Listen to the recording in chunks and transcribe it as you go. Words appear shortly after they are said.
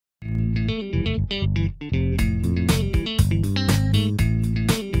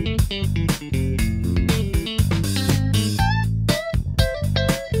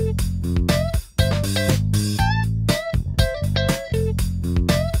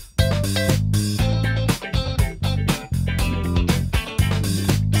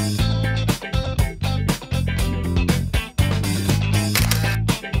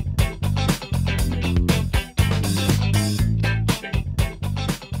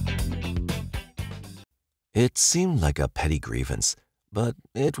It seemed like a petty grievance, but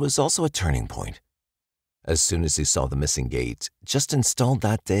it was also a turning point. As soon as he saw the missing gate, just installed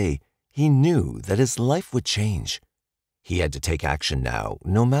that day, he knew that his life would change. He had to take action now,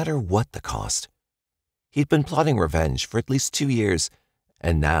 no matter what the cost. He'd been plotting revenge for at least 2 years,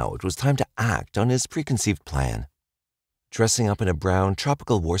 and now it was time to act on his preconceived plan. Dressing up in a brown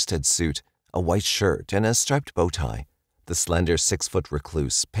tropical worsted suit, a white shirt, and a striped bow tie, the slender 6-foot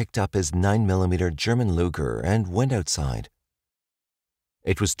recluse picked up his 9mm German Luger and went outside.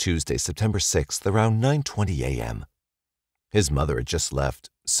 It was Tuesday, September 6th, around 9:20 a.m. His mother had just left,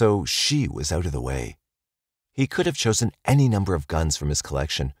 so she was out of the way. He could have chosen any number of guns from his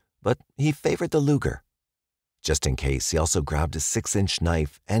collection, but he favored the Luger. Just in case, he also grabbed a 6-inch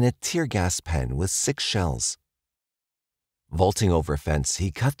knife and a tear gas pen with 6 shells. Vaulting over a fence,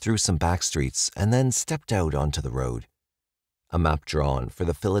 he cut through some back streets and then stepped out onto the road. A map drawn for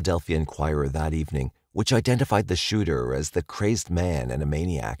the Philadelphia Inquirer that evening, which identified the shooter as the crazed man and a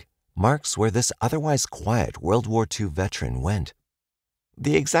maniac, marks where this otherwise quiet World War II veteran went.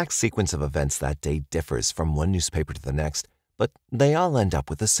 The exact sequence of events that day differs from one newspaper to the next, but they all end up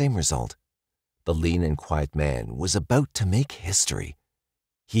with the same result. The lean and quiet man was about to make history.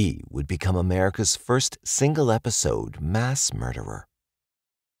 He would become America's first single-episode mass murderer.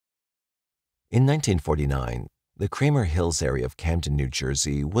 In 1949, the Kramer Hills area of Camden, New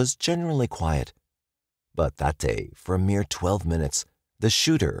Jersey was generally quiet. But that day, for a mere 12 minutes, the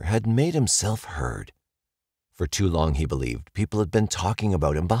shooter had made himself heard. For too long, he believed, people had been talking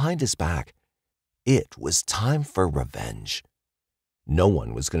about him behind his back. It was time for revenge. No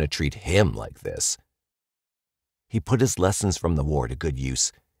one was going to treat him like this. He put his lessons from the war to good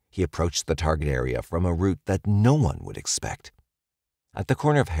use. He approached the target area from a route that no one would expect. At the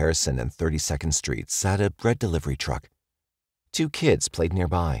corner of Harrison and 32nd Street sat a bread delivery truck. 2 kids played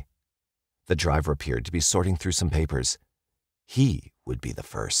nearby. The driver appeared to be sorting through some papers. He would be the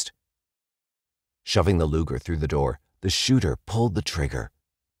first. Shoving the Luger through the door, the shooter pulled the trigger.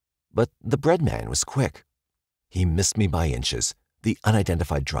 But the breadman was quick. "He missed me by inches," the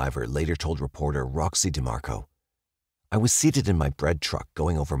unidentified driver later told reporter Roxy DeMarco. "I was seated in my bread truck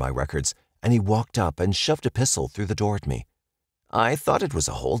going over my records, and he walked up and shoved a pistol through the door at me. I thought it was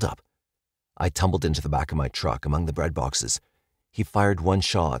a holdup. I tumbled into the back of my truck among the bread boxes. He fired 1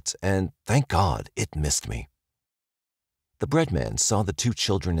 shot, and thank God it missed me." The breadman saw the 2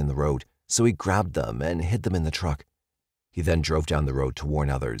 children in the road, so he grabbed them and hid them in the truck. He then drove down the road to warn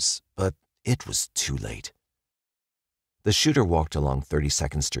others, but it was too late. The shooter walked along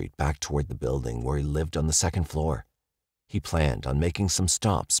 32nd Street back toward the building where he lived on the 2nd floor. He planned on making some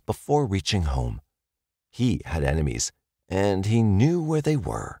stops before reaching home. He had enemies, and he knew where they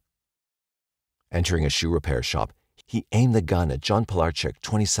were. Entering a shoe repair shop, he aimed the gun at John Pilarczyk,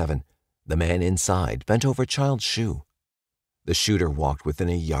 27. The man inside bent over a child's shoe. The shooter walked within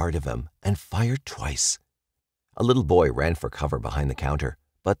a yard of him and fired twice. A little boy ran for cover behind the counter,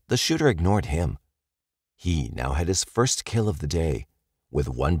 but the shooter ignored him. He now had his first kill of the day, with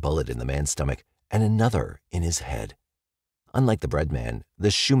 1 bullet in the man's stomach and another in his head. Unlike the breadman,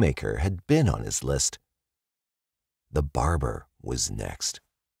 the shoemaker had been on his list. The barber was next.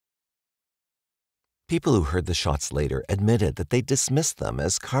 People who heard the shots later admitted that they dismissed them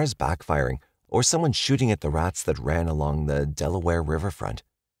as cars backfiring or someone shooting at the rats that ran along the Delaware riverfront.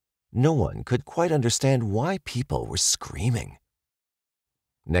 No one could quite understand why people were screaming.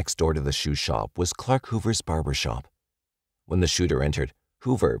 Next door to the shoe shop was Clark Hoover's barber shop. When the shooter entered,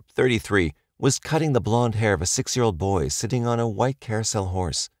 Hoover, 33, was cutting the blonde hair of a 6-year-old boy sitting on a white carousel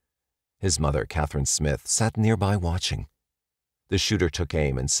horse. His mother, Catherine Smith, sat nearby watching. The shooter took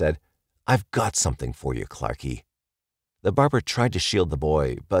aim and said, "I've got something for you, Clarky." The barber tried to shield the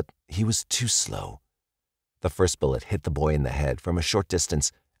boy, but he was too slow. The first bullet hit the boy in the head from a short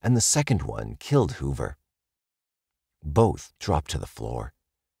distance, and the second one killed Hoover. Both dropped to the floor.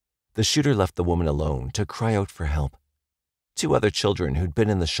 The shooter left the woman alone to cry out for help. 2 other children who'd been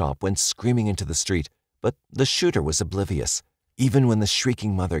in the shop went screaming into the street, but the shooter was oblivious, even when the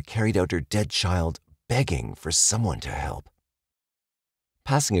shrieking mother carried out her dead child, begging for someone to help.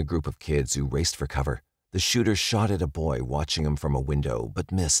 Passing a group of kids who raced for cover, the shooter shot at a boy watching him from a window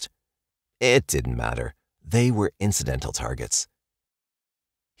but missed. It didn't matter. They were incidental targets.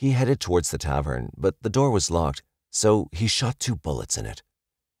 He headed towards the tavern, but the door was locked, so he shot 2 bullets in it.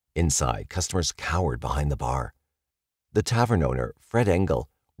 Inside, customers cowered behind the bar. The tavern owner, Fred Engel,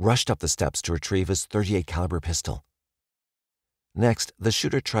 rushed up the steps to retrieve his .38 caliber pistol. Next, the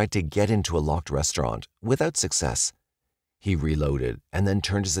shooter tried to get into a locked restaurant without success. He reloaded and then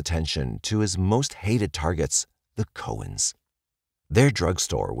turned his attention to his most hated targets, the Cohens. Their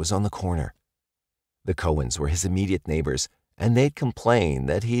drugstore was on the corner. The Cohens were his immediate neighbors, and they'd complained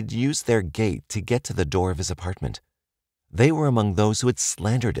that he'd used their gate to get to the door of his apartment. They were among those who had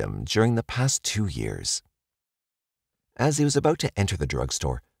slandered him during the past 2 years. As he was about to enter the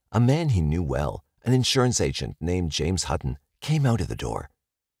drugstore, a man he knew well, an insurance agent named James Hutton, came out of the door.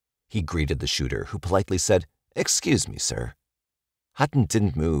 He greeted the shooter, who politely said, "Excuse me, sir." Hutton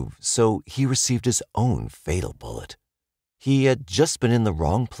didn't move, so he received his own fatal bullet. He had just been in the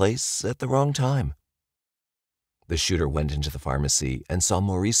wrong place at the wrong time. The shooter went into the pharmacy and saw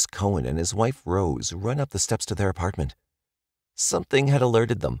Maurice Cohen and his wife Rose run up the steps to their apartment. Something had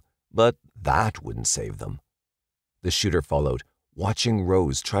alerted them, but that wouldn't save them. The shooter followed, watching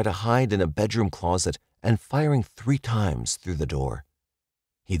Rose try to hide in a bedroom closet and firing 3 times through the door.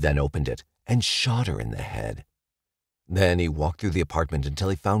 He then opened it and shot her in the head. Then he walked through the apartment until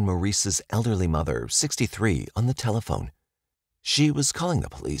he found Maurice's elderly mother, 63, on the telephone. She was calling the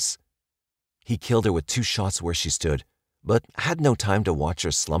police. He killed her with 2 shots where she stood, but had no time to watch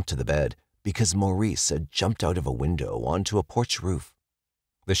her slump to the bed because Maurice had jumped out of a window onto a porch roof.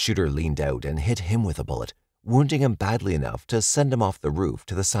 The shooter leaned out and hit him with a bullet, wounding him badly enough to send him off the roof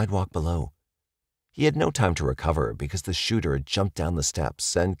to the sidewalk below. He had no time to recover because the shooter had jumped down the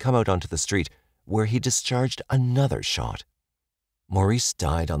steps and come out onto the street, where he discharged another shot. Maurice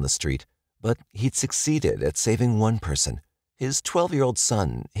died on the street, but he'd succeeded at saving one person, his 12-year-old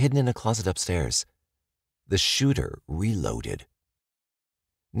son hidden in a closet upstairs. The shooter reloaded.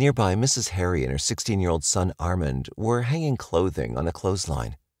 Nearby, Mrs. Harry and her 16-year-old son Armand were hanging clothing on a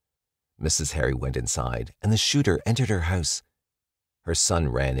clothesline. Mrs. Harry went inside, and the shooter entered her house. Her son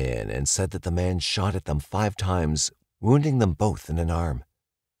ran in and said that the man shot at them 5 times, wounding them both in an arm.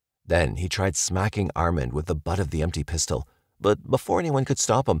 Then he tried smacking Armand with the butt of the empty pistol, but before anyone could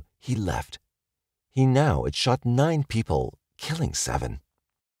stop him, he left. He now had shot 9 people, killing 7.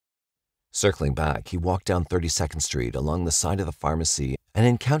 Circling back, he walked down 32nd Street along the side of the pharmacy and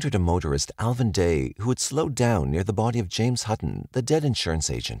encountered a motorist, Alvin Day, who had slowed down near the body of James Hutton, the dead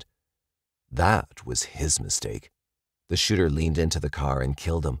insurance agent. That was his mistake. The shooter leaned into the car and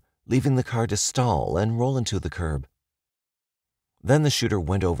killed him, leaving the car to stall and roll into the curb. Then the shooter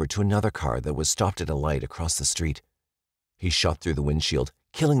went over to another car that was stopped at a light across the street. He shot through the windshield,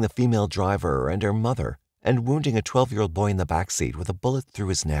 killing the female driver and her mother, and wounding a 12-year-old boy in the backseat with a bullet through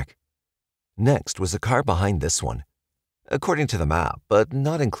his neck. Next was a car behind this one, according to the map, but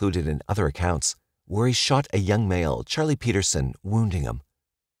not included in other accounts, where he shot a young male, Charlie Peterson, wounding him.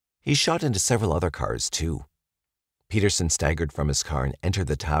 He shot into several other cars, too. Peterson staggered from his car and entered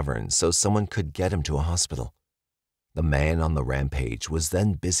the tavern so someone could get him to a hospital. The man on the rampage was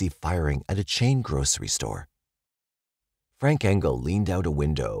then busy firing at a chain grocery store. Frank Engel leaned out a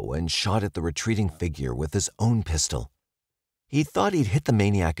window and shot at the retreating figure with his own pistol. He thought he'd hit the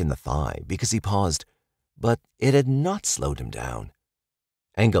maniac in the thigh because he paused, but it had not slowed him down.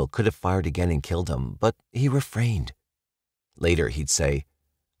 Engel could have fired again and killed him, but he refrained. Later he'd say,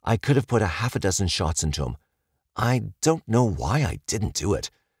 "I could have put 6 shots into him. I don't know why I didn't do it.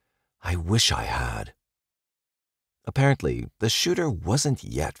 I wish I had." Apparently, the shooter wasn't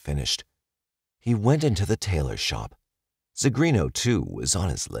yet finished. He went into the tailor's shop. Zagrino, too, was on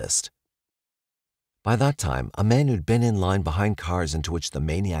his list. By that time, a man who'd been in line behind cars into which the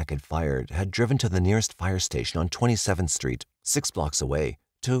maniac had fired had driven to the nearest fire station on 27th Street, 6 blocks away,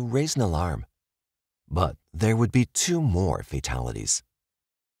 to raise an alarm. But there would be 2 more fatalities.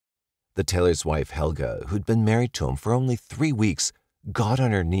 The tailor's wife, Helga, who'd been married to him for only 3 weeks, got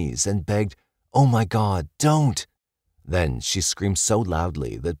on her knees and begged, "Oh my God, don't!" Then she screamed so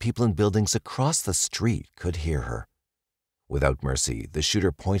loudly that people in buildings across the street could hear her. Without mercy, the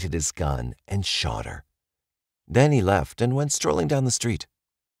shooter pointed his gun and shot her. Then he left and went strolling down the street.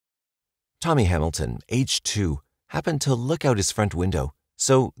 Tommy Hamilton, aged 2, happened to look out his front window,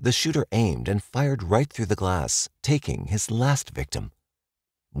 so the shooter aimed and fired right through the glass, taking his last victim.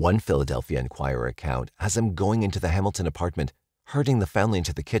 One Philadelphia Inquirer account has him going into the Hamilton apartment, herding the family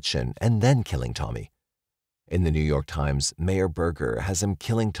into the kitchen, and then killing Tommy. In the New York Times, Mayor Berger has him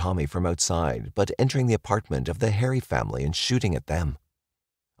killing Tommy from outside, but entering the apartment of the Harry family and shooting at them.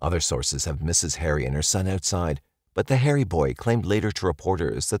 Other sources have Mrs. Harry and her son outside, but the hairy boy claimed later to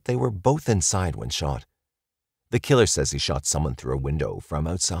reporters that they were both inside when shot. The killer says he shot someone through a window from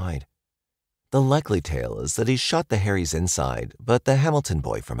outside. The likely tale is that he shot the Harrys inside, but the Hamilton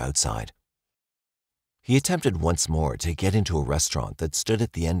boy from outside. He attempted once more to get into a restaurant that stood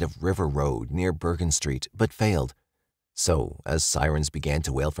at the end of River Road near Bergen Street, but failed. So, as sirens began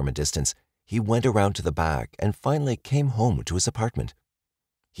to wail from a distance, he went around to the back and finally came home to his apartment.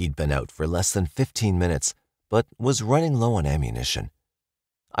 He'd been out for less than 15 minutes, but was running low on ammunition.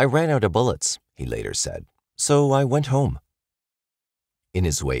 "I ran out of bullets," he later said, "so I went home." In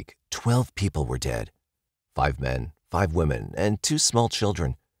his wake, 12 people were dead. 5 men, 5 women, and 2 small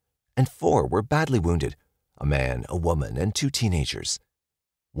children. And 4 were badly wounded, a man, a woman, and 2 teenagers.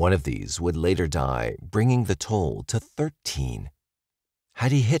 One of these would later die, bringing the toll to 13.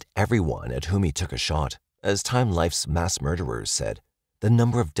 Had he hit everyone at whom he took a shot, as Time Life's mass murderers said, the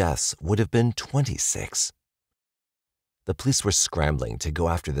number of deaths would have been 26. The police were scrambling to go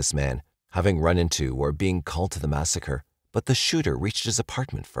after this man, having run into or being called to the massacre, but the shooter reached his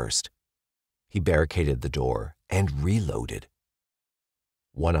apartment first. He barricaded the door and reloaded.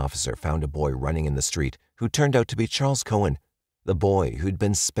 One officer found a boy running in the street who turned out to be Charles Cohen, the boy who'd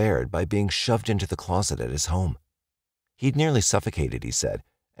been spared by being shoved into the closet at his home. He'd nearly suffocated, he said,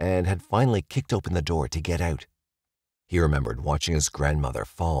 and had finally kicked open the door to get out. He remembered watching his grandmother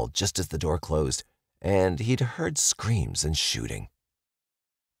fall just as the door closed, and he'd heard screams and shooting.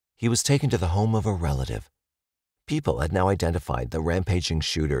 He was taken to the home of a relative. People had now identified the rampaging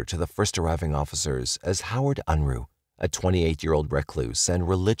shooter to the first arriving officers as Howard Unruh, a 28-year-old recluse and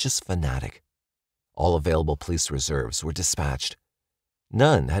religious fanatic. All available police reserves were dispatched.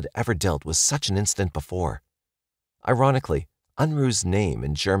 None had ever dealt with such an incident before. Ironically, Unruh's name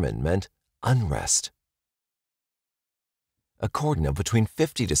in German meant unrest. A cordon of between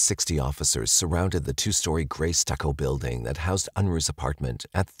 50 to 60 officers surrounded the 2-story gray stucco building that housed Unruh's apartment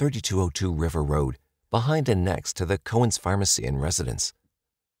at 3202 River Road, behind and next to the Cohen's pharmacy and residence.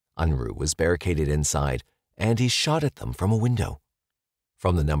 Unruh was barricaded inside, and he shot at them from a window.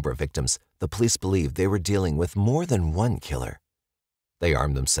 From the number of victims, the police believed they were dealing with more than one killer. They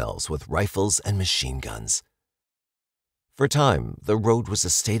armed themselves with rifles and machine guns. For a time, the road was a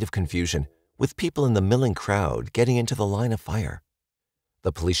state of confusion, with people in the milling crowd getting into the line of fire.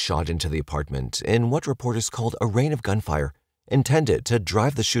 The police shot into the apartment in what reporters called a rain of gunfire, intended to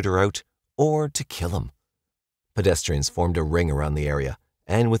drive the shooter out or to kill him. Pedestrians formed a ring around the area,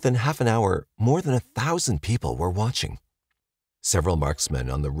 and within half an hour, more than 1,000 people were watching. Several marksmen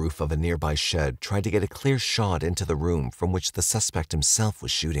on the roof of a nearby shed tried to get a clear shot into the room from which the suspect himself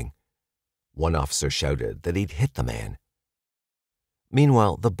was shooting. One officer shouted that he'd hit the man.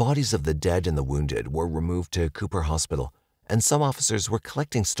 Meanwhile, the bodies of the dead and the wounded were removed to Cooper Hospital, and some officers were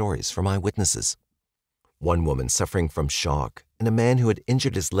collecting stories from eyewitnesses. One woman suffering from shock and a man who had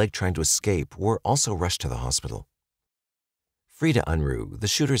injured his leg trying to escape were also rushed to the hospital. Frida Unruh, the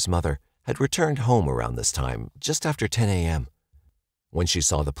shooter's mother, had returned home around this time, just after 10 a.m. When she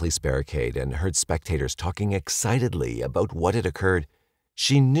saw the police barricade and heard spectators talking excitedly about what had occurred,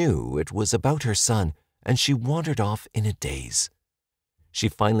 she knew it was about her son, and she wandered off in a daze. She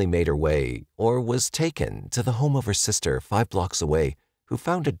finally made her way, or was taken, to the home of her sister 5 blocks away, who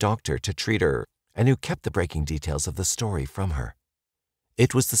found a doctor to treat her and who kept the breaking details of the story from her.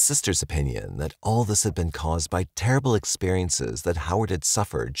 It was the sister's opinion that all this had been caused by terrible experiences that Howard had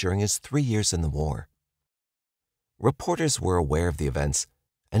suffered during his 3 years in the war. Reporters were aware of the events,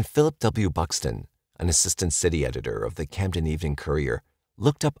 and Philip W. Buxton, an assistant city editor of the Camden Evening Courier,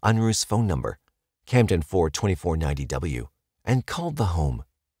 looked up Unruh's phone number, Camden 42490W, and called the home.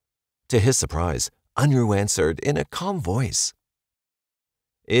 To his surprise, Unruh answered in a calm voice.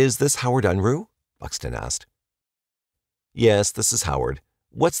 "Is this Howard Unruh?" Buxton asked. "Yes, this is Howard.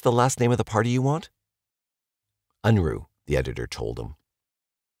 What's the last name of the party you want?" "Unruh," the editor told him.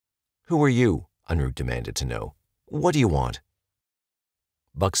 "Who are you?" Unruh demanded to know. "What do you want?"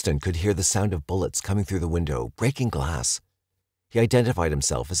 Buxton could hear the sound of bullets coming through the window, breaking glass. He identified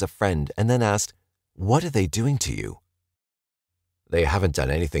himself as a friend and then asked, "What are they doing to you?" "They haven't done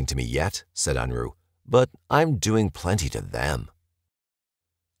anything to me yet," said Unruh, "but I'm doing plenty to them."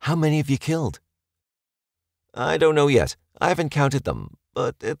 "How many have you killed?" "I don't know yet. I haven't counted them,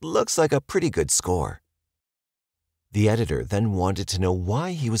 but it looks like a pretty good score." The editor then wanted to know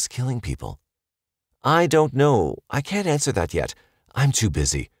why he was killing people. "I don't know. I can't answer that yet. I'm too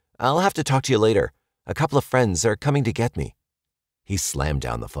busy. I'll have to talk to you later. A couple of friends are coming to get me." He slammed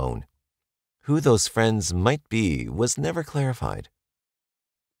down the phone. Who those friends might be was never clarified.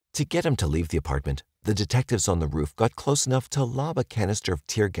 To get him to leave the apartment, the detectives on the roof got close enough to lob a canister of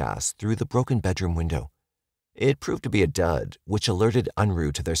tear gas through the broken bedroom window. It proved to be a dud, which alerted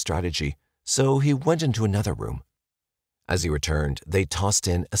Unruh to their strategy, so he went into another room. As he returned, they tossed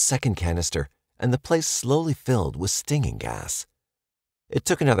in a second canister, and the place slowly filled with stinging gas. It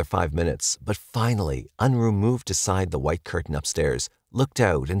took another 5 minutes, but finally, Unruh moved aside the white curtain upstairs, looked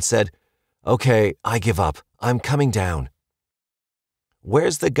out, and said, "Okay, I give up. I'm coming down."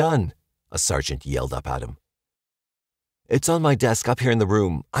 "Where's the gun?" a sergeant yelled up at him. "It's on my desk up here in the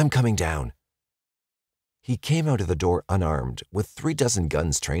room. I'm coming down." He came out of the door unarmed, with 36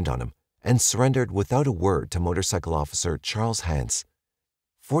 guns trained on him, and surrendered without a word to motorcycle officer Charles Hance.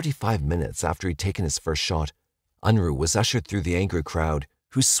 45 minutes after he'd taken his first shot, Unruh was ushered through the angry crowd,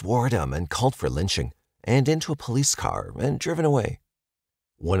 who swore at him and called for lynching, and into a police car and driven away.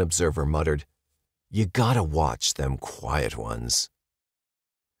 One observer muttered, "You gotta watch them quiet ones."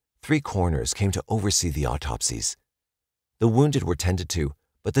 3 coroners came to oversee the autopsies. The wounded were tended to,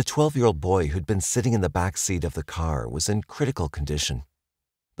 but the 12-year-old boy who'd been sitting in the back seat of the car was in critical condition.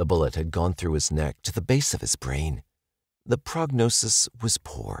 The bullet had gone through his neck to the base of his brain. The prognosis was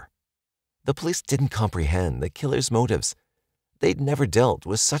poor. The police didn't comprehend the killer's motives. They'd never dealt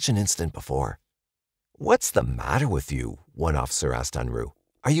with such an incident before. "What's the matter with you?" one officer asked Unruh.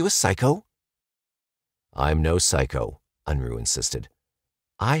 "Are you a psycho?" "I'm no psycho," Unruh insisted.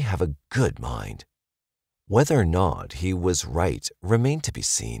 "I have a good mind." Whether or not he was right remained to be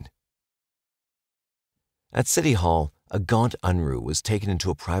seen. At City Hall, a gaunt Unruh was taken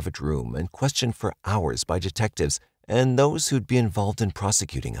into a private room and questioned for hours by detectives and those who'd be involved in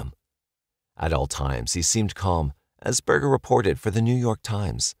prosecuting him. At all times, he seemed calm, as Berger reported for the New York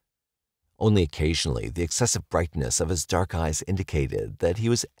Times. Only occasionally, the excessive brightness of his dark eyes indicated that he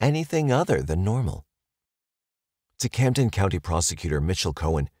was anything other than normal. To Camden County Prosecutor Mitchell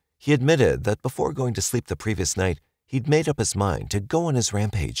Cohen, he admitted that before going to sleep the previous night, he'd made up his mind to go on his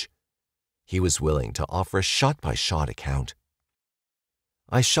rampage. He was willing to offer a shot-by-shot account.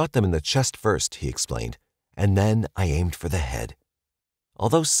 "I shot them in the chest first," he explained, "and then I aimed for the head.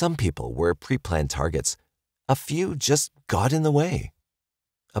 Although some people were pre-planned targets, a few just got in the way."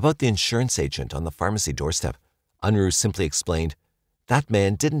 About the insurance agent on the pharmacy doorstep, Unruh simply explained, "That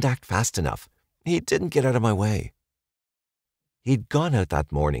man didn't act fast enough. He didn't get out of my way." He'd gone out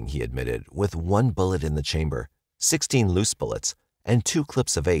that morning, he admitted, with 1 bullet in the chamber, 16 loose bullets, and 2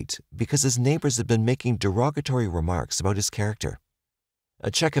 clips of 8 because his neighbors had been making derogatory remarks about his character. A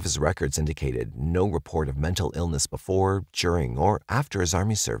check of his records indicated no report of mental illness before, during, or after his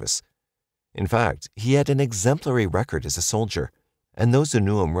army service. In fact, he had an exemplary record as a soldier, and those who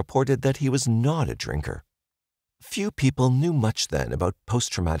knew him reported that he was not a drinker. Few people knew much then about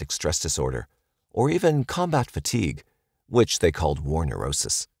post-traumatic stress disorder, or even combat fatigue, which they called war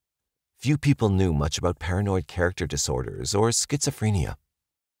neurosis. Few people knew much about paranoid character disorders or schizophrenia.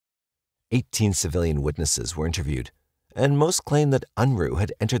 18 civilian witnesses were interviewed, and most claimed that Unruh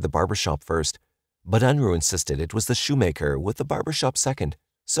had entered the barbershop first, but Unruh insisted it was the shoemaker with the barbershop second,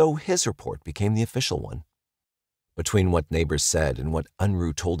 so his report became the official one. Between what neighbors said and what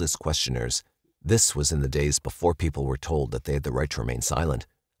Unruh told his questioners, this was in the days before people were told that they had the right to remain silent,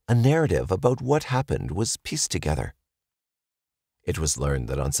 a narrative about what happened was pieced together. It was learned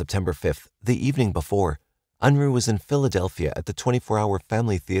that on September 5th, the evening before, Unruh was in Philadelphia at the 24-hour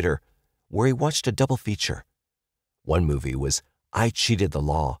Family Theater, where he watched a double feature. One movie was I Cheated the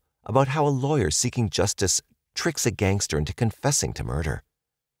Law, about how a lawyer seeking justice tricks a gangster into confessing to murder.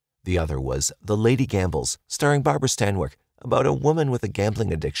 The other was The Lady Gambles, starring Barbara Stanwyck, about a woman with a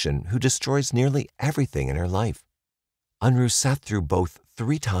gambling addiction who destroys nearly everything in her life. Unruh sat through both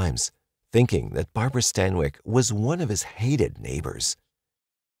 3 times, thinking that Barbara Stanwyck was one of his hated neighbors.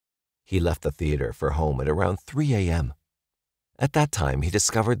 He left the theater for home at around 3 a.m. At that time, he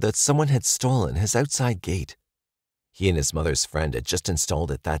discovered that someone had stolen his outside gate. He and his mother's friend had just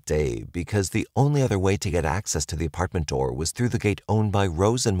installed it that day because the only other way to get access to the apartment door was through the gate owned by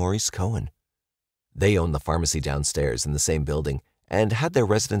Rose and Maurice Cohen. They owned the pharmacy downstairs in the same building and had their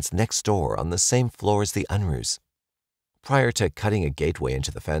residence next door on the same floor as the Unruhs. Prior to cutting a gateway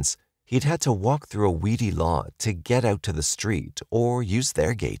into the fence, he'd had to walk through a weedy lot to get out to the street or use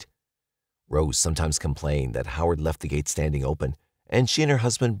their gate. Rose sometimes complained that Howard left the gate standing open, and she and her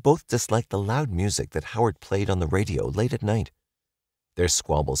husband both disliked the loud music that Howard played on the radio late at night. Their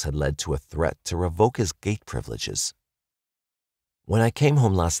squabbles had led to a threat to revoke his gate privileges. "When I came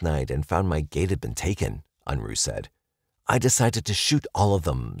home last night and found my gate had been taken," Unruh said, "I decided to shoot all of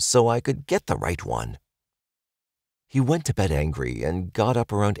them so I could get the right one." He went to bed angry and got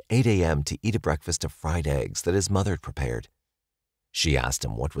up around 8 a.m. to eat a breakfast of fried eggs that his mother had prepared. She asked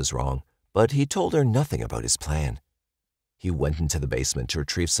him what was wrong, but he told her nothing about his plan. He went into the basement to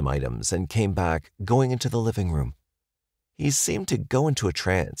retrieve some items and came back, going into the living room. He seemed to go into a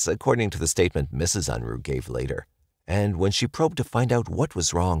trance, according to the statement Mrs. Unruh gave later, and when she probed to find out what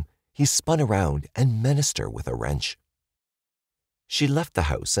was wrong, he spun around and menaced her with a wrench. She left the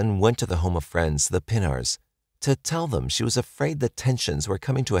house and went to the home of friends, the Pinars, to tell them she was afraid that tensions were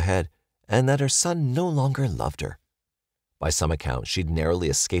coming to a head and that her son no longer loved her. By some accounts, she'd narrowly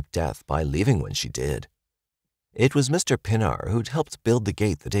escaped death by leaving when she did. It was Mr. Pinar who'd helped build the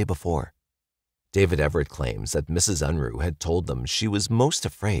gate the day before. David Everett claims that Mrs. Unruh had told them she was most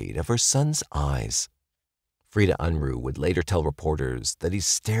afraid of her son's eyes. Frida Unruh would later tell reporters that he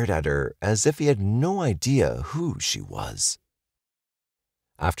stared at her as if he had no idea who she was.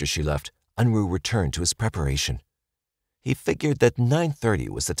 After she left, Unruh returned to his preparation. He figured that 9:30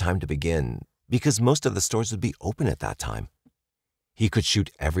 was the time to begin because most of the stores would be open at that time. He could shoot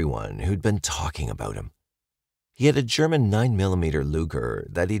everyone who'd been talking about him. He had a German 9mm Luger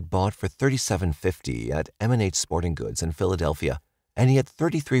that he'd bought for $37.50 at M&H Sporting Goods in Philadelphia, and he had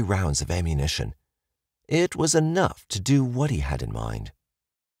 33 rounds of ammunition. It was enough to do what he had in mind.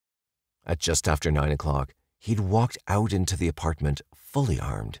 At just after 9 o'clock, he'd walked out into the apartment fully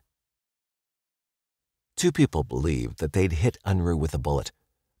armed. Two people believed that they'd hit Unruh with a bullet,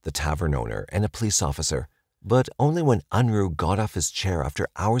 the tavern owner and a police officer, but only when Unruh got off his chair after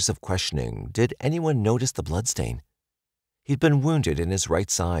hours of questioning did anyone notice the bloodstain. He'd been wounded in his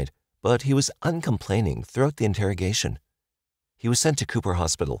right side, but he was uncomplaining throughout the interrogation. He was sent to Cooper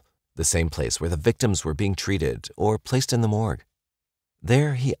Hospital, the same place where the victims were being treated or placed in the morgue.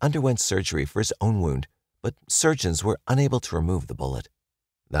 There, he underwent surgery for his own wound, but surgeons were unable to remove the bullet.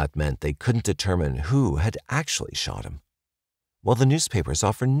 That meant they couldn't determine who had actually shot him. While the newspapers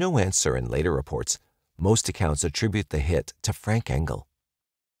offer no answer in later reports, most accounts attribute the hit to Frank Engel.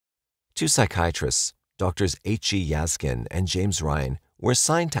 Two psychiatrists, Drs. H.E. Yaskin and James Ryan, were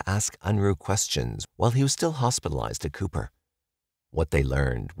assigned to ask Unruh questions while he was still hospitalized at Cooper. What they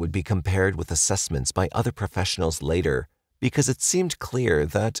learned would be compared with assessments by other professionals later because it seemed clear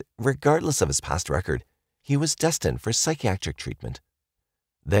that, regardless of his past record, he was destined for psychiatric treatment.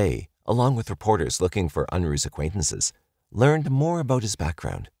 They, along with reporters looking for Unruh's acquaintances, learned more about his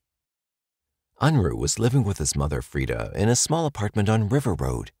background. Unruh was living with his mother, Frida, in a small apartment on River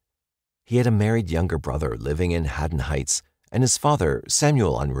Road. He had a married younger brother living in Haddon Heights, and his father,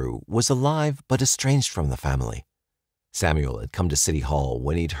 Samuel Unruh, was alive but estranged from the family. Samuel had come to City Hall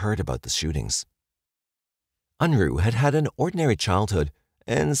when he'd heard about the shootings. Unruh had had an ordinary childhood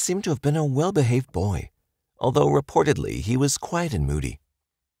and seemed to have been a well-behaved boy, although reportedly he was quiet and moody.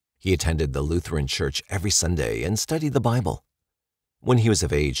 He attended the Lutheran church every Sunday and studied the Bible. When he was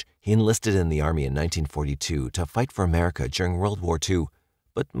of age, he enlisted in the Army in 1942 to fight for America during World War II,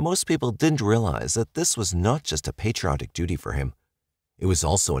 but most people didn't realize that this was not just a patriotic duty for him. It was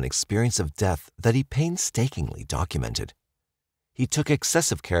also an experience of death that he painstakingly documented. He took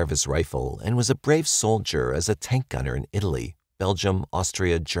excessive care of his rifle and was a brave soldier as a tank gunner in Italy, Belgium,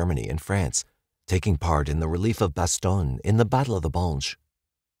 Austria, Germany, and France, taking part in the relief of Bastogne in the Battle of the Bulge.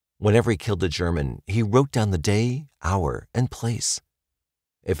 Whenever he killed a German, he wrote down the day, hour, and place.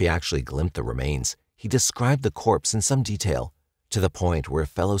 If he actually glimpsed the remains, he described the corpse in some detail, to the point where a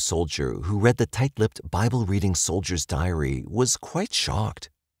fellow soldier who read the tight-lipped Bible-reading soldier's diary was quite shocked.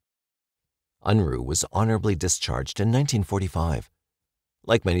 Unruh was honorably discharged in 1945.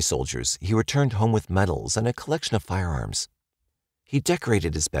 Like many soldiers, he returned home with medals and a collection of firearms. He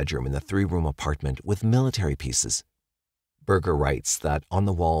decorated his bedroom in the 3-room apartment with military pieces. Berger writes that on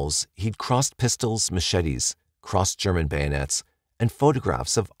the walls, he'd crossed pistols, machetes, crossed German bayonets, and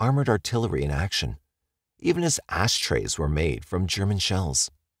photographs of armored artillery in action. Even his ashtrays were made from German shells.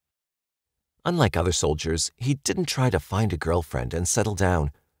 Unlike other soldiers, he didn't try to find a girlfriend and settle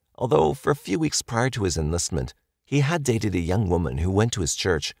down, although for a few weeks prior to his enlistment, he had dated a young woman who went to his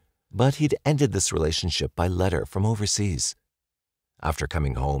church, but he'd ended this relationship by letter from overseas. After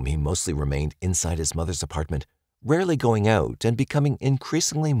coming home, he mostly remained inside his mother's apartment, rarely going out and becoming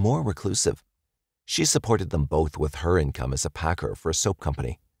increasingly more reclusive. She supported them both with her income as a packer for a soap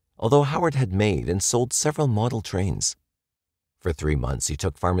company, although Howard had made and sold several model trains. For 3 months, he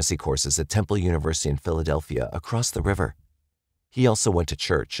took pharmacy courses at Temple University in Philadelphia across the river. He also went to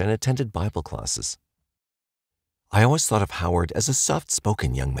church and attended Bible classes. "I always thought of Howard as a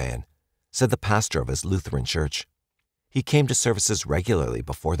soft-spoken young man," said the pastor of his Lutheran church. He came to services regularly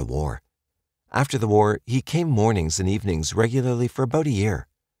before the war. After the war, he came mornings and evenings regularly for about a year.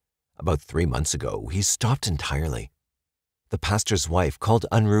 About 3 months ago, he stopped entirely. The pastor's wife called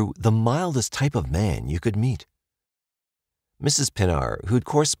Unruh the mildest type of man you could meet. Mrs. Pinar, who'd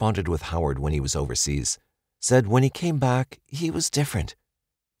corresponded with Howard when he was overseas, said when he came back, he was different.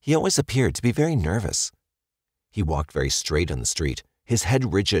 He always appeared to be very nervous. He walked very straight on the street, his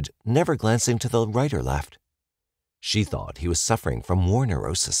head rigid, never glancing to the right or left. She thought he was suffering from war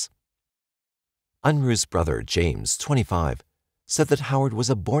neurosis. Unruh's brother, James, 25, said that Howard was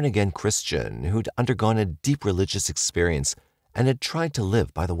a born-again Christian who'd undergone a deep religious experience and had tried to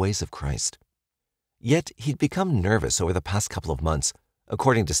live by the ways of Christ. Yet he'd become nervous over the past couple of months,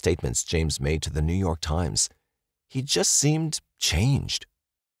 according to statements James made to the New York Times. He just seemed changed.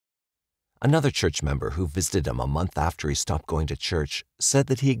 Another church member who visited him a month after he stopped going to church said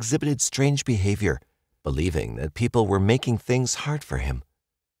that he exhibited strange behavior, believing that people were making things hard for him.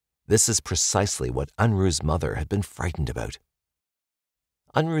 This is precisely what Unruh's mother had been frightened about.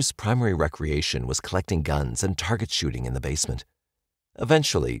 Unruh's primary recreation was collecting guns and target shooting in the basement.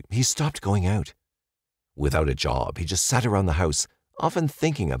 Eventually, he stopped going out. Without a job, he just sat around the house, often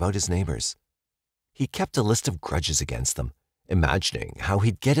thinking about his neighbors. He kept a list of grudges against them, imagining how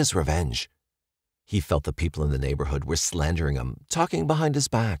he'd get his revenge. He felt the people in the neighborhood were slandering him, talking behind his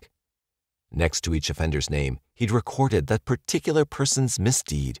back. Next to each offender's name, he'd recorded that particular person's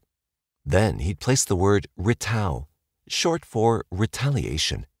misdeed. Then he'd placed the word retal, short for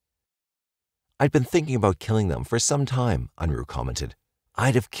retaliation. "I'd been thinking about killing them for some time," Unruh commented.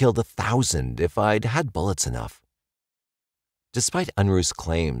 "I'd have killed 1,000 if I'd had bullets enough." Despite Unruh's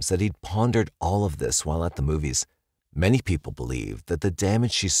claims that he'd pondered all of this while at the movies, many people believed that the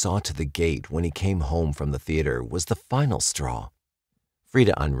damage she saw to the gate when he came home from the theater was the final straw.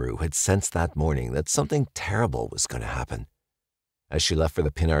 Frida Unruh had sensed that morning that something terrible was going to happen. As she left for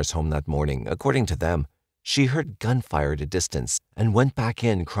the Pinars' home that morning, according to them, she heard gunfire at a distance and went back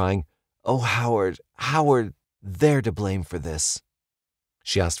in crying, "Oh, Howard, Howard, they're to blame for this."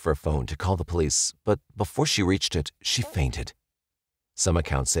 She asked for a phone to call the police, but before she reached it, she fainted. Some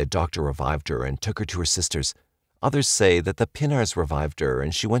accounts say a doctor revived her and took her to her sister's. Others say that the Pinars revived her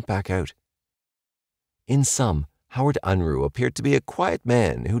and she went back out. In sum, Howard Unruh appeared to be a quiet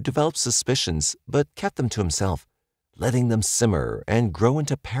man who developed suspicions but kept them to himself, letting them simmer and grow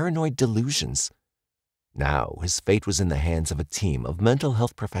into paranoid delusions. Now his fate was in the hands of a team of mental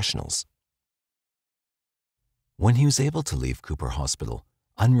health professionals. When he was able to leave Cooper Hospital,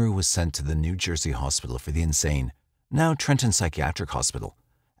 Unruh was sent to the New Jersey Hospital for the Insane, now Trenton Psychiatric Hospital,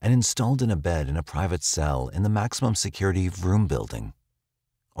 and installed in a bed in a private cell in the maximum security Vroom building.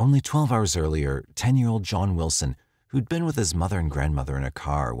 Only 12 hours earlier, 10-year-old John Wilson, who'd been with his mother and grandmother in a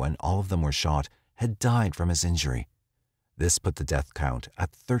car when all of them were shot, had died from his injury. This put the death count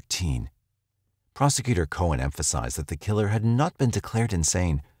at 13. Prosecutor Cohen emphasized that the killer had not been declared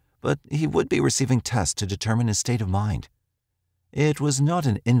insane, but he would be receiving tests to determine his state of mind. It was not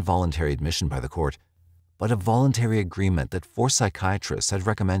an involuntary admission by the court, but a voluntary agreement that 4 psychiatrists had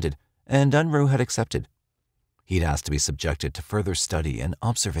recommended and Unruh had accepted. He'd asked to be subjected to further study and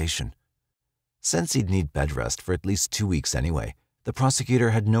observation. Since he'd need bed rest for at least 2 weeks anyway, the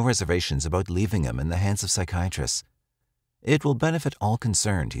prosecutor had no reservations about leaving him in the hands of psychiatrists. "It will benefit all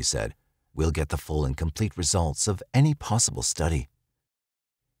concerned," he said. "We'll get the full and complete results of any possible study."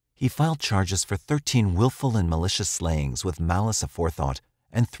 He filed charges for 13 willful and malicious slayings with malice aforethought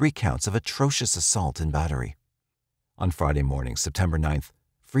and 3 counts of atrocious assault and battery. On Friday morning, September 9th,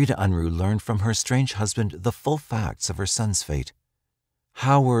 Frida Unruh learned from her estranged husband the full facts of her son's fate.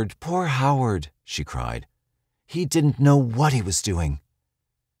 "Howard, poor Howard," she cried. "He didn't know what he was doing."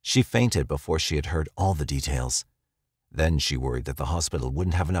 She fainted before she had heard all the details. Then she worried that the hospital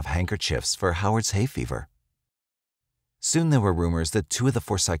wouldn't have enough handkerchiefs for Howard's hay fever. Soon there were rumors that 2 of the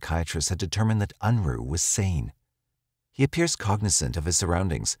 4 psychiatrists had determined that Unruh was sane. "He appears cognizant of his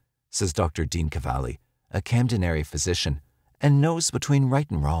surroundings," says Dr. Dean Cavalli, a Camden area physician, "and knows between right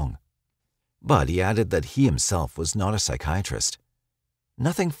and wrong." But he added that he himself was not a psychiatrist.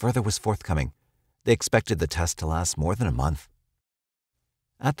 Nothing further was forthcoming. They expected the test to last more than a month.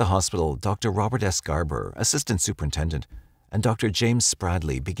 At the hospital, Dr. Robert S. Garber, assistant superintendent, and Dr. James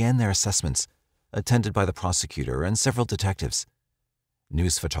Spradley began their assessments, attended by the prosecutor and several detectives.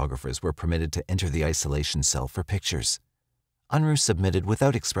 News photographers were permitted to enter the isolation cell for pictures. Unruh submitted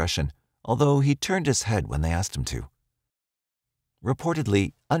without expression, although he turned his head when they asked him to.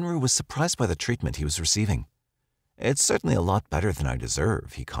 Reportedly, Unruh was surprised by the treatment he was receiving. "It's certainly a lot better than I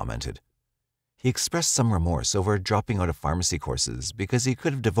deserve," he commented. He expressed some remorse over dropping out of pharmacy courses because he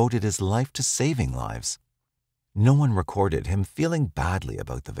could have devoted his life to saving lives. No one recorded him feeling badly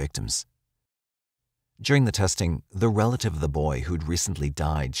about the victims. During the testing, the relative of the boy who'd recently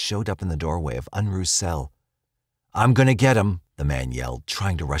died showed up in the doorway of Unruh's cell. "I'm gonna get him," the man yelled,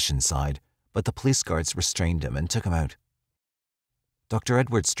 trying to rush inside, but the police guards restrained him and took him out. Dr.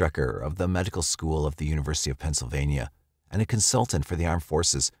 Edward Strecker of the Medical School of the University of Pennsylvania and a consultant for the Armed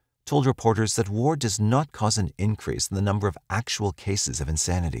Forces told reporters that war does not cause an increase in the number of actual cases of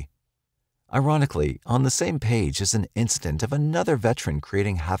insanity. Ironically, on the same page is an incident of another veteran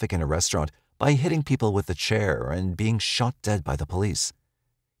creating havoc in a restaurant by hitting people with a chair and being shot dead by the police.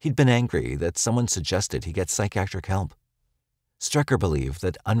 He'd been angry that someone suggested he get psychiatric help. Strecker believed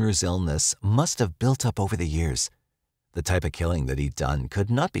that Unruh's illness must have built up over the years. The type of killing that he'd done could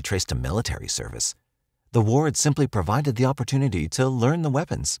not be traced to military service. The war had simply provided the opportunity to learn the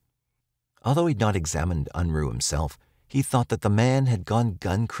weapons. Although he'd not examined Unruh himself, he thought that the man had gone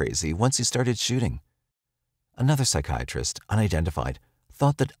gun crazy once he started shooting. Another psychiatrist, unidentified,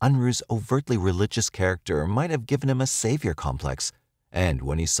 thought that Unruh's overtly religious character might have given him a savior complex, and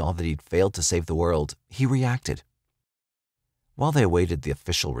when he saw that he'd failed to save the world, he reacted. While they awaited the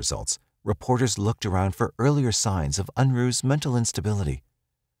official results, reporters looked around for earlier signs of Unruh's mental instability.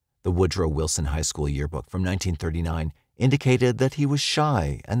 The Woodrow Wilson High School yearbook from 1939 indicated that he was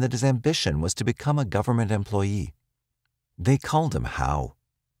shy and that his ambition was to become a government employee. They called him How.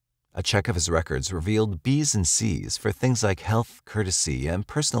 A check of his records revealed B's and C's for things like health, courtesy, and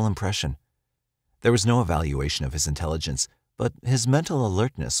personal impression. There was no evaluation of his intelligence, but his mental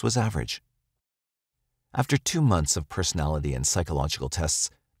alertness was average. After 2 months of personality and psychological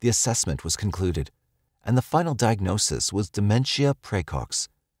tests, the assessment was concluded, and the final diagnosis was dementia praecox,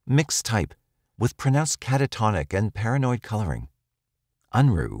 mixed type, with pronounced catatonic and paranoid coloring.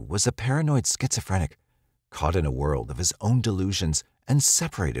 Unruh was a paranoid schizophrenic, caught in a world of his own delusions and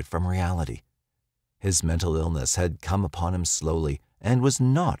separated from reality. His mental illness had come upon him slowly and was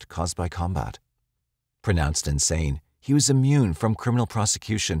not caused by combat. Pronounced insane, he was immune from criminal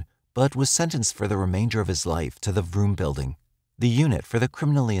prosecution, but was sentenced for the remainder of his life to the Vroom Building, the unit for the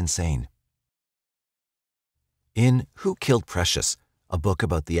criminally insane. In Who Killed Precious, a book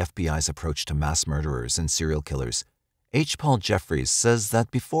about the FBI's approach to mass murderers and serial killers, H. Paul Jeffries says that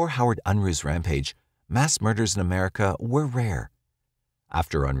before Howard Unruh's rampage, mass murders in America were rare.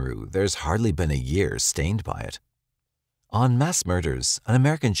 After Unruh, there's hardly been a year stained by it. On Mass Murders, an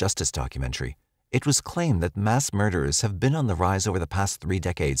American Justice documentary, it was claimed that mass murders have been on the rise over the past 3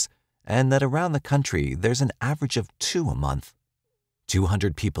 decades, and that around the country there's an average of 2 a month.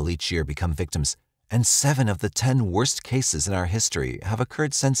 200 people each year become victims, and 7 of the 10 worst cases in our history have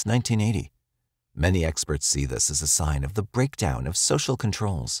occurred since 1980. Many experts see this as a sign of the breakdown of social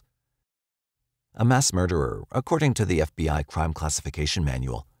controls. A mass murderer, according to the FBI Crime Classification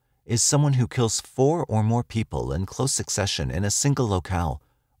Manual, is someone who kills 4 or more people in close succession in a single locale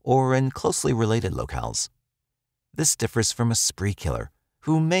or in closely related locales. This differs from a spree killer,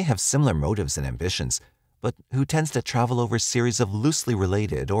 who may have similar motives and ambitions, but who tends to travel over a series of loosely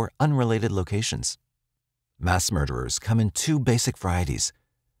related or unrelated locations. Mass murderers come in 2 basic varieties: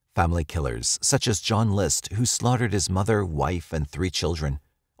 family killers, such as John List, who slaughtered his mother, wife, and 3 children,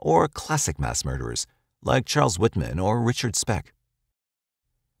 or classic mass murderers, like Charles Whitman or Richard Speck.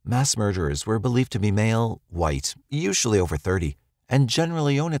 Mass murderers were believed to be male, white, usually over 30, and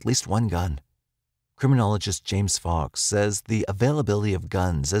generally own at least 1 gun. Criminologist James Fox says the availability of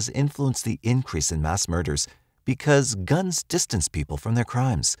guns has influenced the increase in mass murders because guns distance people from their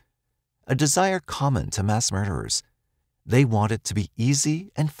crimes, a desire common to mass murderers. They want it to be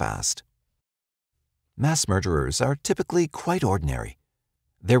easy and fast. Mass murderers are typically quite ordinary.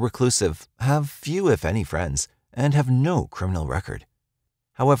 They're reclusive, have few if any friends, and have no criminal record.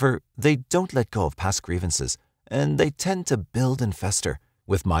 However, they don't let go of past grievances, and they tend to build and fester,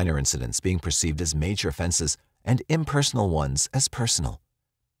 with minor incidents being perceived as major offenses and impersonal ones as personal.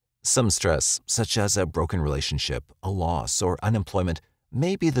 Some stress, such as a broken relationship, a loss, or unemployment,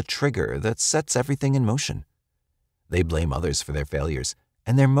 may be the trigger that sets everything in motion. They blame others for their failures,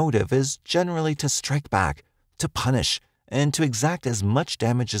 and their motive is generally to strike back, to punish, and to exact as much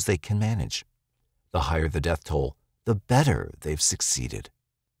damage as they can manage. The higher the death toll, the better they've succeeded.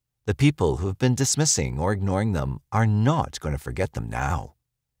 The people who have been dismissing or ignoring them are not going to forget them now.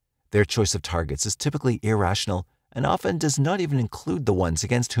 Their choice of targets is typically irrational and often does not even include the ones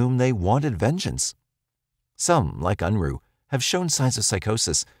against whom they wanted vengeance. Some, like Unruh, have shown signs of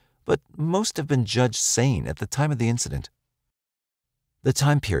psychosis, but most have been judged sane at the time of the incident. The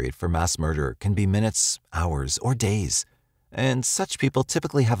time period for mass murder can be minutes, hours, or days, and such people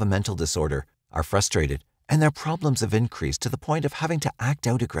typically have a mental disorder, are frustrated, and their problems have increased to the point of having to act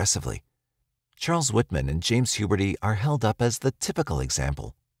out aggressively. Charles Whitman and James Huberty are held up as the typical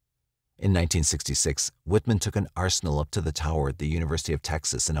example. In 1966, Whitman took an arsenal up to the tower at the University of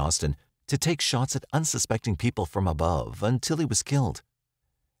Texas in Austin to take shots at unsuspecting people from above until he was killed.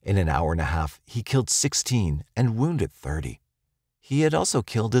 In an hour and a half, he killed 16 and wounded 30. He had also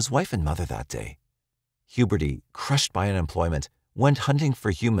killed his wife and mother that day. Huberty, crushed by unemployment, went hunting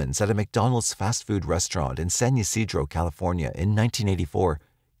for humans at a McDonald's fast food restaurant in San Ysidro, California in 1984,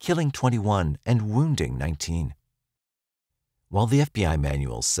 killing 21 and wounding 19. While the FBI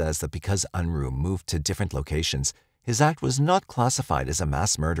manual says that because Unruh moved to different locations, his act was not classified as a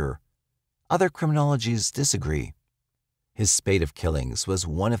mass murderer, other criminologies disagree. His spate of killings was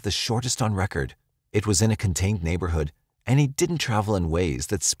one of the shortest on record. It was in a contained neighborhood, and he didn't travel in ways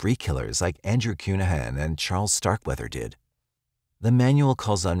that spree killers like Andrew Cunahan and Charles Starkweather did. The manual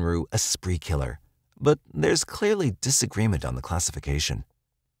calls Unruh a spree killer, but there's clearly disagreement on the classification.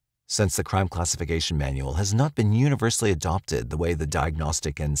 Since the crime classification manual has not been universally adopted the way the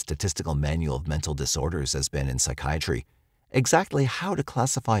Diagnostic and Statistical Manual of Mental Disorders has been in psychiatry, exactly how to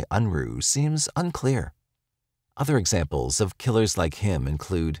classify Unruh seems unclear. Other examples of killers like him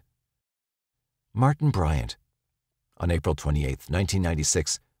include Martin Bryant. On April 28,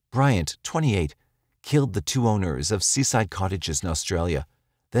 1996, Bryant, 28, killed the two owners of seaside cottages in Australia,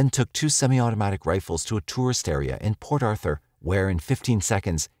 then took two semi-automatic rifles to a tourist area in Port Arthur, where in 15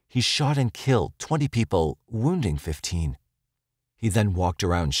 seconds he shot and killed 20 people, wounding 15. He then walked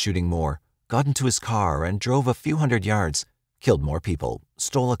around shooting more, got into his car and drove a few hundred yards, killed more people,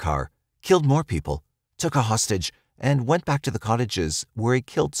 stole a car, killed more people, took a hostage, and went back to the cottages where he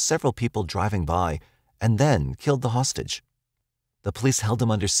killed several people driving by, and then killed the hostage. The police held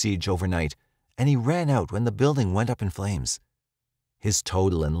him under siege overnight, and he ran out when the building went up in flames. His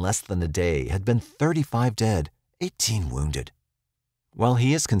total in less than a day had been 35 dead, 18 wounded. While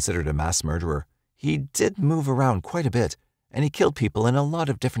he is considered a mass murderer, he did move around quite a bit, and he killed people in a lot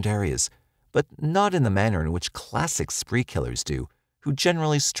of different areas, but not in the manner in which classic spree killers do, who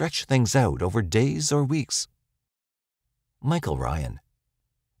generally stretch things out over days or weeks. Michael Ryan.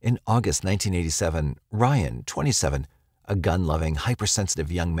 In August 1987, Ryan, 27, a gun-loving,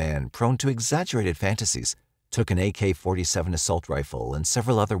 hypersensitive young man prone to exaggerated fantasies, took an AK-47 assault rifle and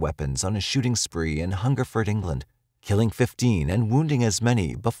several other weapons on a shooting spree in Hungerford, England, killing 15 and wounding as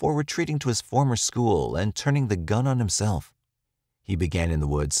many before retreating to his former school and turning the gun on himself. He began in the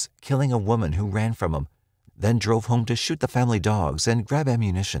woods, killing a woman who ran from him, then drove home to shoot the family dogs and grab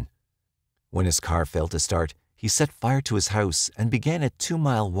ammunition. When his car failed to start, he set fire to his house and began a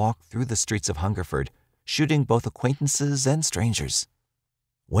 2-mile walk through the streets of Hungerford, shooting both acquaintances and strangers.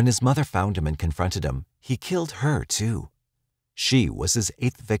 When his mother found him and confronted him, he killed her too. She was his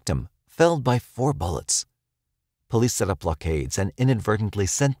 8th victim, felled by 4 bullets. Police set up blockades and inadvertently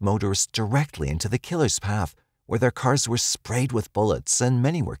sent motorists directly into the killer's path, where their cars were sprayed with bullets and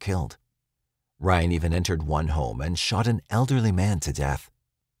many were killed. Ryan even entered one home and shot an elderly man to death.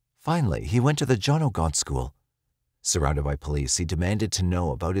 Finally, he went to the John O'Gaunt School. Surrounded by police, he demanded to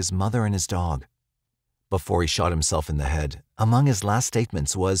know about his mother and his dog. Before he shot himself in the head, among his last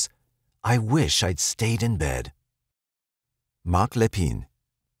statements was, "I wish I'd stayed in bed." Marc Lépine.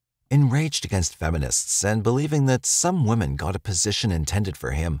 Enraged against feminists and believing that some women got a position intended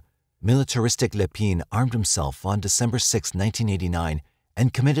for him, militaristic Lépine armed himself on December 6, 1989,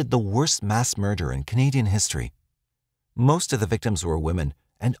 and committed the worst mass murder in Canadian history. Most of the victims were women,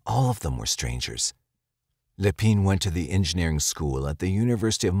 and all of them were strangers. Lépine went to the engineering school at the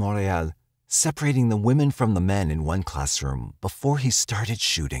University of Montreal, separating the women from the men in one classroom before he started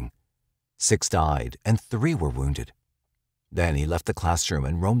shooting. 6 died and 3 were wounded. Then he left the classroom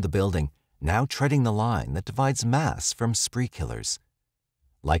and roamed the building, now treading the line that divides mass from spree killers.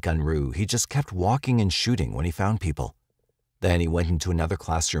 Like Unruh, he just kept walking and shooting when he found people. Then he went into another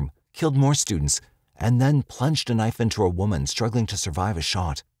classroom, killed more students, and then plunged a knife into a woman struggling to survive a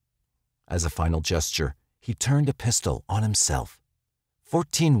shot. As a final gesture, he turned a pistol on himself.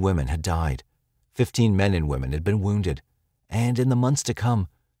 14 women had died, 15 men and women had been wounded, and in the months to come,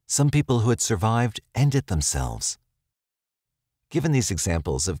 some people who had survived ended themselves. Given these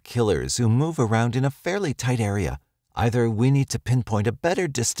examples of killers who move around in a fairly tight area, either we need to pinpoint a better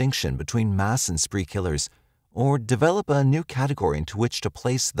distinction between mass and spree killers, or develop a new category into which to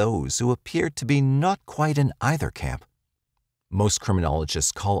place those who appear to be not quite in either camp. Most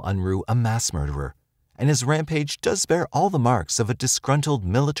criminologists call Unruh a mass murderer, and his rampage does bear all the marks of a disgruntled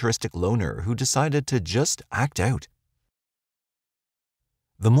militaristic loner who decided to just act out.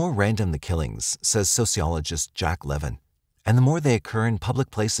 The more random the killings, says sociologist Jack Levin, and the more they occur in public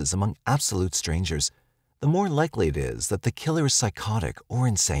places among absolute strangers, the more likely it is that the killer is psychotic or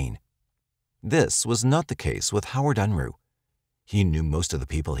insane. This was not the case with Howard Unruh. He knew most of the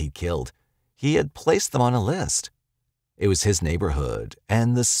people he'd killed. He had placed them on a list. It was his neighborhood,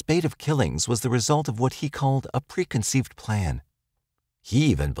 and the spate of killings was the result of what he called a preconceived plan. He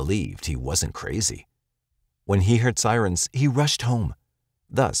even believed he wasn't crazy. When he heard sirens, he rushed home.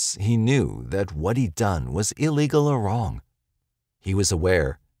 Thus, he knew that what he'd done was illegal or wrong. He was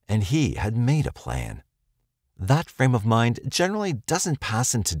aware, and he had made a plan. That frame of mind generally doesn't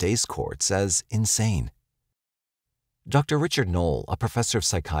pass in today's courts as insane. Dr. Richard Knoll, a professor of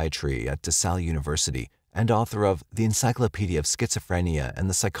psychiatry at DeSalle University and author of The Encyclopedia of Schizophrenia and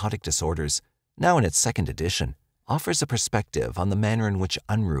the Psychotic Disorders, now in its second edition, offers a perspective on the manner in which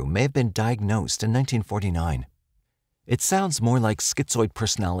Unruh may have been diagnosed in 1949. It sounds more like schizoid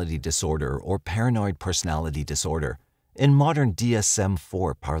personality disorder or paranoid personality disorder in modern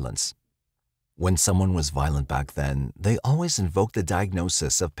DSM-4 parlance. When someone was violent back then, they always invoked the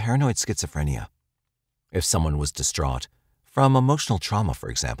diagnosis of paranoid schizophrenia. If someone was distraught, from emotional trauma for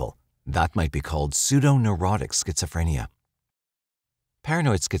example, that might be called pseudo-neurotic schizophrenia.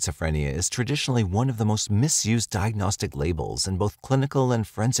 Paranoid schizophrenia is traditionally one of the most misused diagnostic labels in both clinical and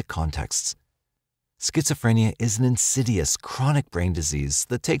forensic contexts. Schizophrenia is an insidious, chronic brain disease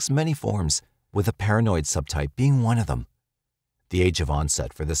that takes many forms, with a paranoid subtype being one of them. The age of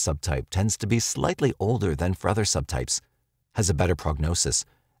onset for this subtype tends to be slightly older than for other subtypes, has a better prognosis,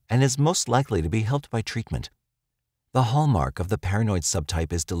 and is most likely to be helped by treatment. The hallmark of the paranoid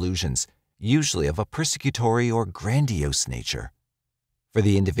subtype is delusions, usually of a persecutory or grandiose nature. For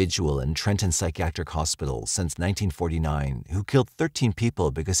the individual in Trenton Psychiatric Hospital since 1949 who killed 13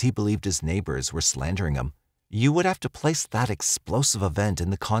 people because he believed his neighbors were slandering him, you would have to place that explosive event in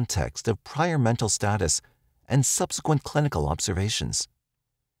the context of prior mental status and subsequent clinical observations.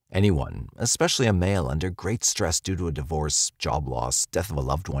 Anyone, especially a male under great stress due to a divorce, job loss, death of a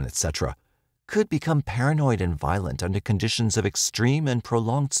loved one, etc., could become paranoid and violent under conditions of extreme and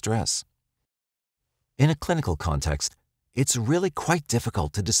prolonged stress. In a clinical context, it's really quite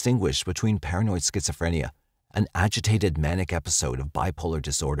difficult to distinguish between paranoid schizophrenia, an agitated manic episode of bipolar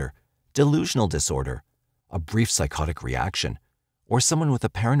disorder, delusional disorder, a brief psychotic reaction, or someone with a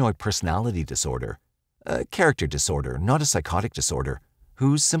paranoid personality disorder, a character disorder, not a psychotic disorder,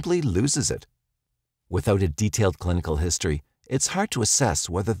 who simply loses it. Without a detailed clinical history, it's hard to assess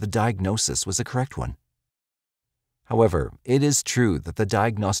whether the diagnosis was a correct one. However, it is true that the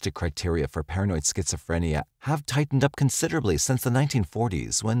diagnostic criteria for paranoid schizophrenia have tightened up considerably since the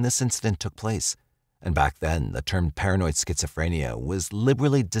 1940s when this incident took place, and back then the term paranoid schizophrenia was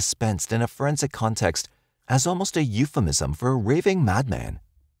liberally dispensed in a forensic context as almost a euphemism for a raving madman.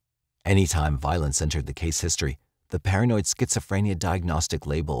 Anytime violence entered the case history, the paranoid schizophrenia diagnostic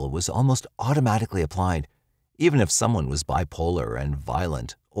label was almost automatically applied, even if someone was bipolar and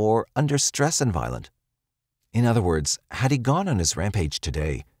violent or under stress and violent. In other words, had he gone on his rampage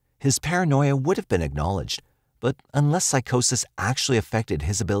today, his paranoia would have been acknowledged, but unless psychosis actually affected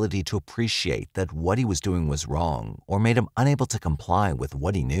his ability to appreciate that what he was doing was wrong or made him unable to comply with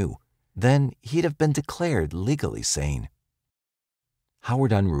what he knew, then he'd have been declared legally sane.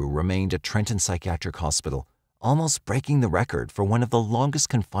 Howard Unruh remained at Trenton Psychiatric Hospital, almost breaking the record for one of the longest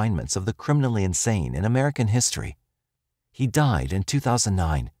confinements of the criminally insane in American history. He died in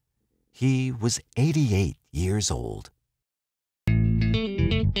 2009. He was 88 years old.